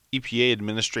EPA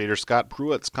Administrator Scott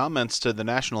Pruitt's comments to the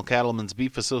National Cattlemen's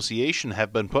Beef Association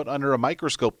have been put under a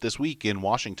microscope this week in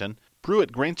Washington.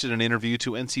 Pruitt granted an interview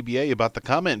to NCBA about the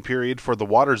comment period for the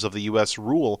waters of the U.S.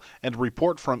 rule, and a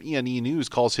report from E&E News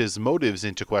calls his motives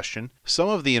into question. Some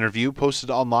of the interview, posted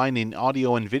online in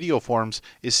audio and video forms,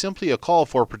 is simply a call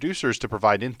for producers to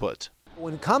provide input.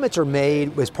 When comments are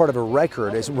made as part of a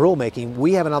record, as rulemaking,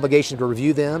 we have an obligation to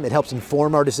review them. It helps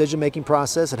inform our decision-making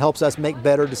process. It helps us make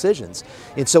better decisions.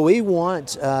 And so we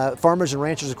want farmers and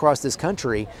ranchers across this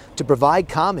country to provide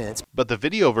comments. But the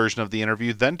video version of the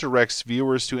interview then directs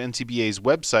viewers to NCBA's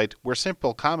website, where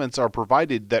simple comments are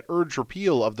provided that urge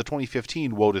repeal of the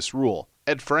 2015 WOTUS rule.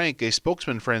 Ed Frank, a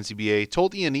spokesman for NCBA,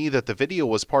 told E&E that the video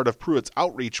was part of Pruitt's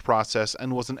outreach process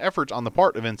and was an effort on the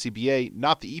part of NCBA,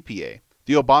 not the EPA.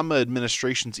 The Obama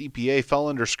administration's EPA fell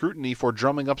under scrutiny for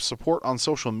drumming up support on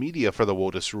social media for the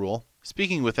WOTUS rule.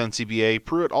 Speaking with NCBA,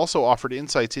 Pruitt also offered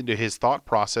insights into his thought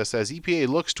process as EPA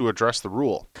looks to address the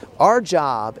rule. Our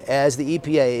job as the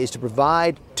EPA is to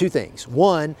provide two things.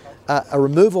 One, a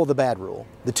removal of the bad rule,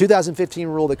 the 2015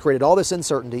 rule that created all this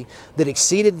uncertainty, that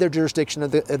exceeded the jurisdiction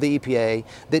of the EPA,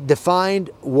 that defined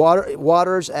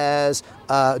waters as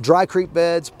dry creek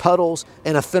beds, puddles,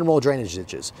 and ephemeral drainage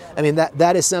ditches. I mean,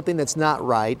 that is something that's not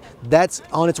right. That's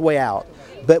on its way out.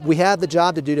 But we have the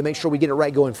job to do to make sure we get it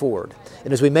right going forward.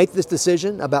 And as we make this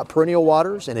decision about perennial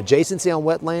waters and adjacency on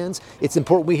wetlands, it's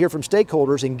important we hear from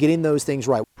stakeholders in getting those things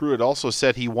right. Pruitt also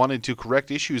said he wanted to correct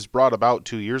issues brought about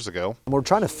 2 years ago. We're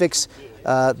trying to fix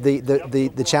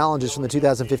the challenges from the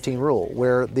 2015 rule,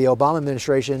 where the Obama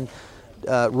administration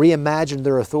reimagined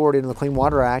their authority in the Clean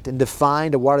Water Act and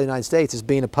defined a water of the United States as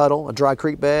being a puddle, a dry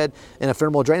creek bed, and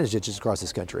ephemeral drainage ditches across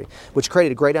this country, which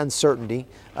created a great uncertainty,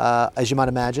 as you might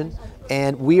imagine.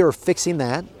 And we are fixing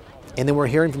that, and then we're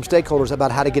hearing from stakeholders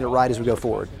about how to get it right as we go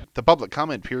forward. The public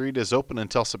comment period is open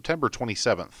until September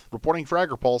 27th. Reporting for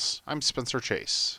AgriPulse, I'm Spencer Chase.